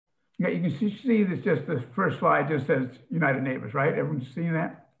Yeah, you can see this, just the first slide just says United Neighbors, right? Everyone's seen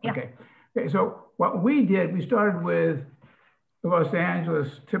that? Yeah. Okay. Okay, so what we did, we started with the Los Angeles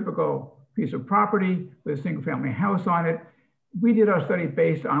typical piece of property with a single family house on it. We did our study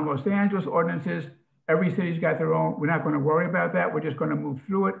based on Los Angeles ordinances. Every city's got their own. We're not going to worry about that. We're just going to move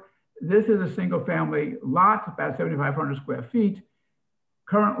through it. This is a single family lot, about 7,500 square feet.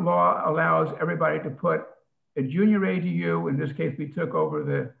 Current law allows everybody to put a junior ADU. In this case, we took over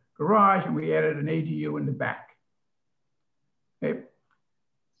the garage and we added an ADU in the back. Okay.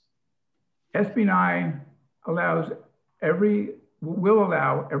 SB 9 will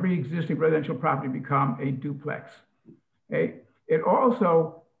allow every existing residential property to become a duplex. Okay. It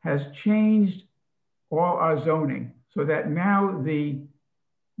also has changed all our zoning so that now the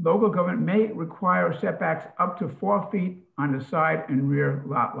local government may require setbacks up to 4 feet on the side and rear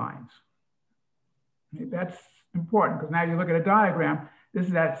lot lines. Okay. That's important because now you look at a diagram, this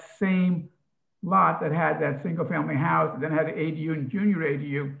is that same lot that had that single family house, then had the ADU and junior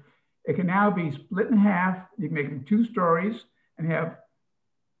ADU. It can now be split in half. You can make them 2 stories and have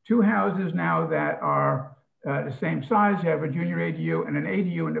 2 houses now that are the same size. You have a junior ADU and an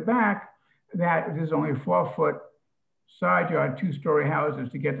ADU in the back that is only 4-foot side yard, 2-story houses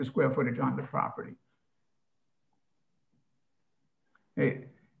to get the square footage on the property. Okay.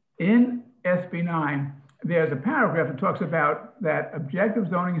 In SB 9, there's a paragraph that talks about that objective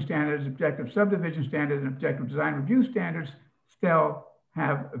zoning standards, objective subdivision standards, and objective design review standards still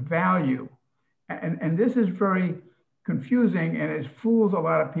have value. And this is very confusing and it fools a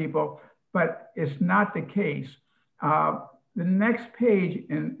lot of people, but it's not the case. The next page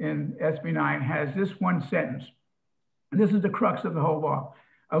in SB 9 has this one sentence. And this is the crux of the whole law.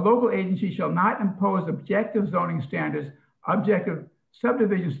 A local agency shall not impose objective zoning standards, objective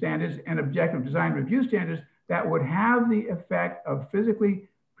subdivision standards, and objective design review standards that would have the effect of physically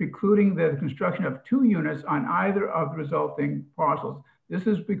precluding the construction of 2 units on either of the resulting parcels. This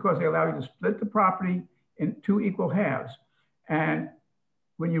is because they allow you to split the property in 2 equal halves. And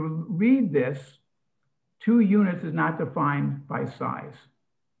when you read this, 2 units is not defined by size.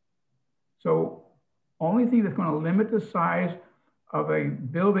 So only thing that's going to limit the size of a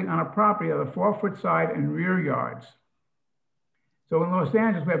building on a property are the 4-foot side and rear yards. So in Los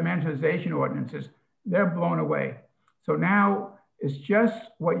Angeles, we have mansionization ordinances. They're blown away. So now it's just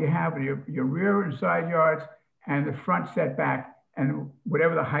what you have in your rear and side yards and the front setback and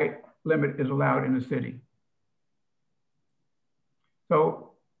whatever the height limit is allowed in the city.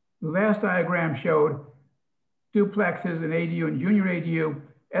 So the last diagram showed duplexes and ADU and junior ADU.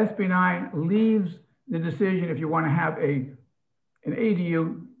 SB 9 leaves the decision if you want to have an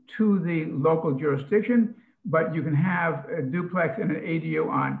ADU to the local jurisdiction, but you can have a duplex and an ADU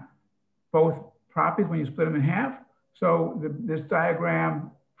on both properties when you split them in half. So this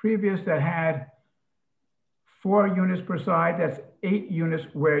diagram previous that had 4 units per side, that's 8 units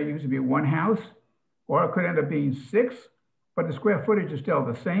where it used to be 1 house, or it could end up being 6, but the square footage is still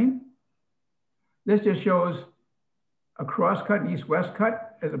the same. This just shows a cross cut and east-west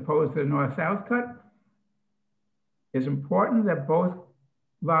cut as opposed to the north-south cut. It's important that both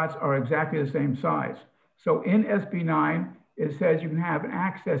lots are exactly the same size. So in SB 9, it says you can have an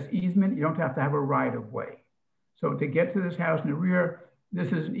access easement. You don't have to have a right of way. So to get to this house in the rear,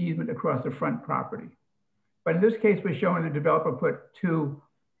 this is an easement across the front property. But in this case, we're showing the developer put 2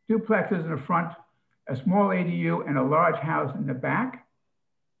 duplexes in the front, a small ADU and a large house in the back,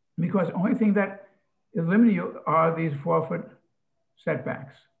 because the only thing that is limiting you are these 4-foot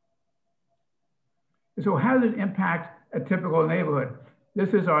setbacks. So how does it impact a typical neighborhood?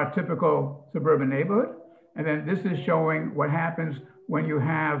 This is our typical suburban neighborhood. And then this is showing what happens when you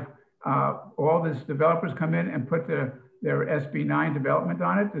have all these developers come in and put their SB 9 development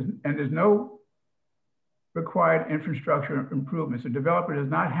on it. And there's no required infrastructure improvements. The developer does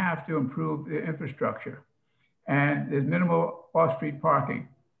not have to improve the infrastructure. And there's minimal off-street parking.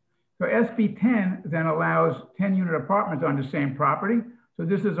 So SB 10 then allows 10-unit apartments on the same property. So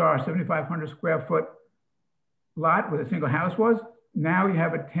this is our 7,500 square foot lot where the single house was. Now you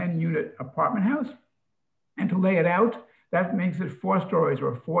have a 10-unit apartment house. And to lay it out, that makes it 4 stories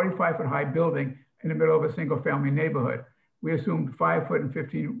or a 45-foot high building in the middle of a single family neighborhood. We assumed 5-foot and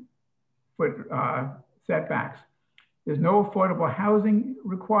 15-foot setbacks. There's no affordable housing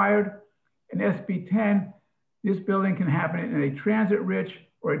required. In SB 10, this building can happen in a transit-rich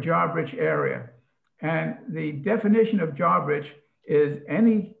or a job-rich area. And the definition of job-rich is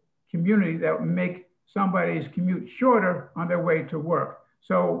any community that would make somebody's commute shorter on their way to work.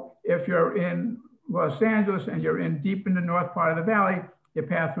 So if you're in Los Angeles and you're deep in the north part of the valley, you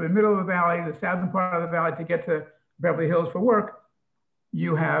pass through the middle of the valley, the southern part of the valley to get to Beverly Hills for work.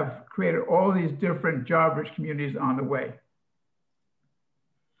 you have created all these different job-rich communities on the way.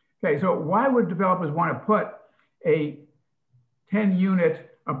 Okay, so why would developers want to put a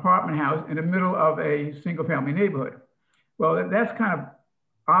 10-unit apartment house in the middle of a single-family neighborhood? Well, that's kind of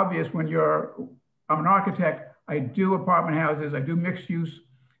obvious when I'm an architect. I do apartment houses, I do mixed use.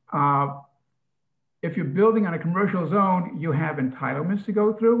 If you're building on a commercial zone, you have entitlements to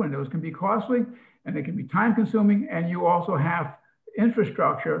go through, and those can be costly, and they can be time consuming, and you also have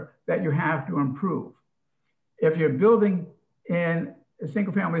infrastructure that you have to improve. If you're building in a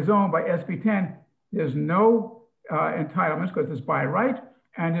single family zone by SB 10, there's no entitlements because it's by right,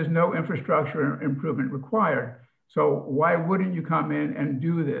 and there's no infrastructure improvement required. So why wouldn't you come in and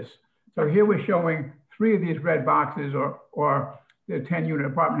do this? So here we're showing 3 of these red boxes or the 10-unit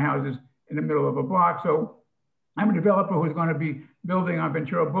apartment houses in the middle of a block. So I'm a developer who's going to be building on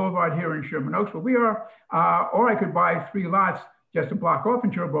Ventura Boulevard here in Sherman Oaks, where we are, or I could buy 3 lots just to block off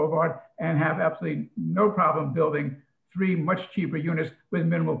Ventura Boulevard and have absolutely no problem building 3 much cheaper units with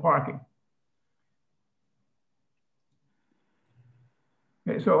minimal parking.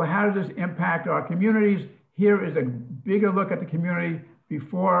 Okay, so how does this impact our communities? Here is a bigger look at the community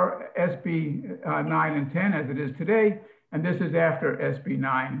before SB 9 and 10 as it is today, and this is after SB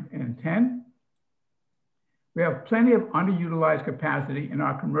 9 and 10. We have plenty of underutilized capacity in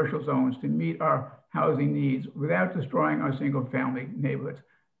our commercial zones to meet our housing needs without destroying our single family neighborhoods.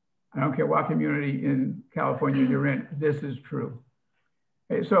 I don't care what community in California you're in, this is true.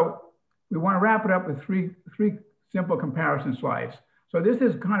 Okay, so we want to wrap it up with three simple comparison slides. So this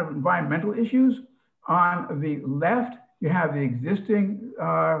is kind of environmental issues. On the left, you have the existing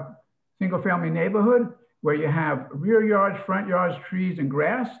single family neighborhood where you have rear yards, front yards, trees, and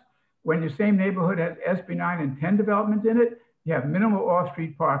grass. When your same neighborhood has SB 9 and 10 development in it, you have minimal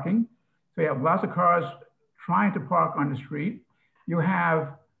off-street parking. So you have lots of cars trying to park on the street. You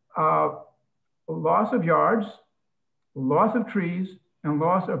have loss of yards, loss of trees, and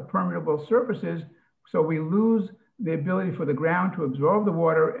loss of permeable surfaces. So we lose the ability for the ground to absorb the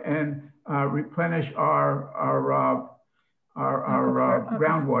water and replenish our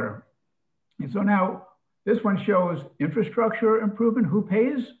groundwater. And so now this one shows infrastructure improvement. Who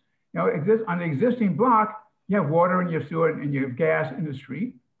pays? You know, on the existing block, you have water and you have sewer and you have gas in the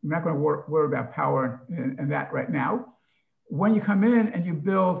street. I'm not going to worry about power and that right now. When you come in and you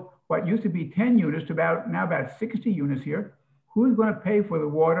build what used to be 10 units to now about 60 units here, who's going to pay for the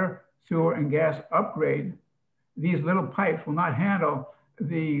water, sewer, and gas upgrade? These little pipes will not handle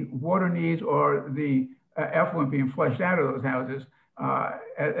the water needs or the effluent being flushed out of those houses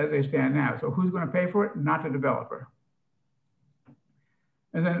as they stand now. So who's going to pay for it? Not the developer.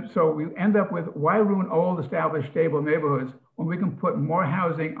 And then, so we end up with why ruin old, established, stable neighborhoods when we can put more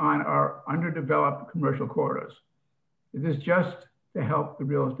housing on our underdeveloped commercial corridors? Is this just to help the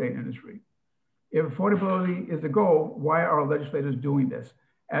real estate industry? If affordability is the goal, why are our legislators doing this?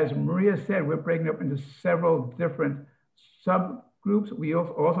 As Maria said, we're breaking up into several different subgroups. We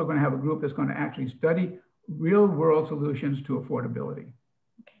also going to have a group that's going to actually study real world solutions to affordability.